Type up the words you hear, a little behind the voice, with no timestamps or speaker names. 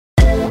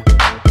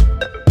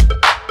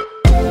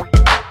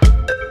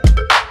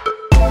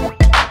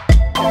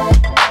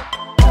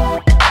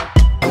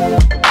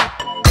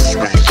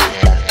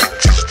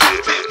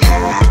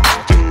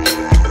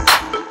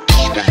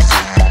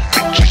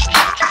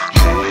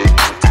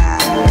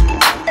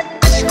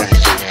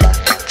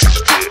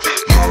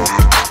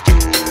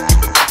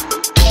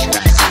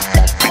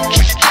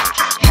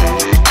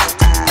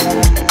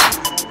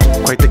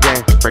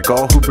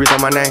breathe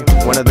on my name.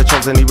 One of the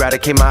chosen,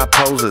 eradicate my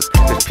opposers.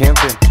 This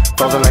pimpin',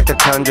 frozen like the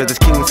tundra. This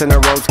kings in the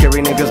road,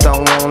 scary niggas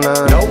don't want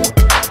none. Nope.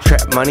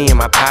 Trap money in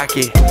my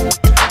pocket.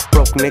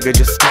 Broke nigga,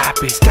 just stop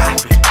it.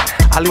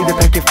 I lead the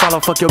pack, they follow.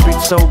 Fuck your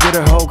bitch so good,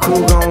 her whole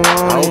crew gon'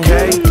 want it.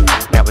 Okay.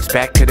 Now it's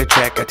back to the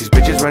track. Got these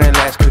bitches running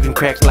last, cooking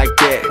cracks like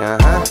that.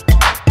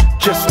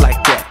 Just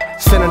like that.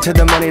 Send them to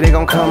the money, they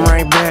gon' come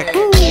right back.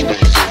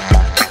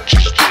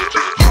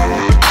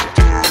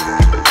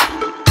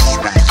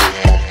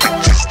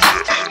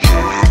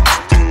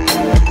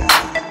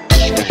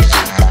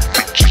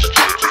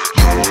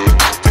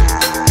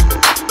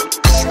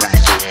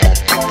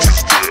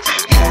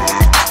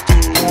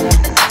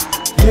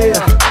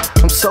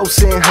 I'm so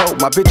seeing hope.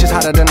 My bitch is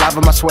hotter than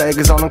lava, my swag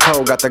is on the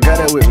cold. Got the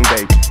gutter with me,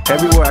 baby,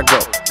 everywhere I go.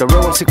 The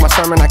real ones seek my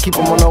sermon, I keep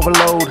them on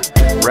overload.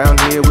 Round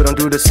here, we don't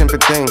do the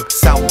simping thing.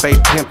 South Bay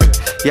pimpin',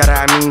 yada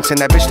I mean. Send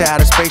that bitch to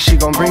outer space, she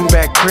gon' bring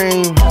back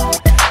cream.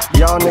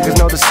 Y'all niggas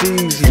know the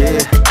C's,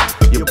 yeah.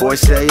 Your boy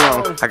stay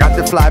on. I got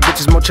the fly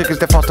bitches, more chickens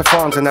than foster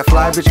farms. And that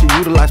fly bitch can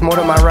utilize more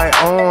than my right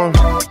arm.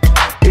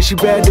 If she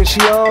bad, then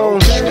she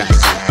owns.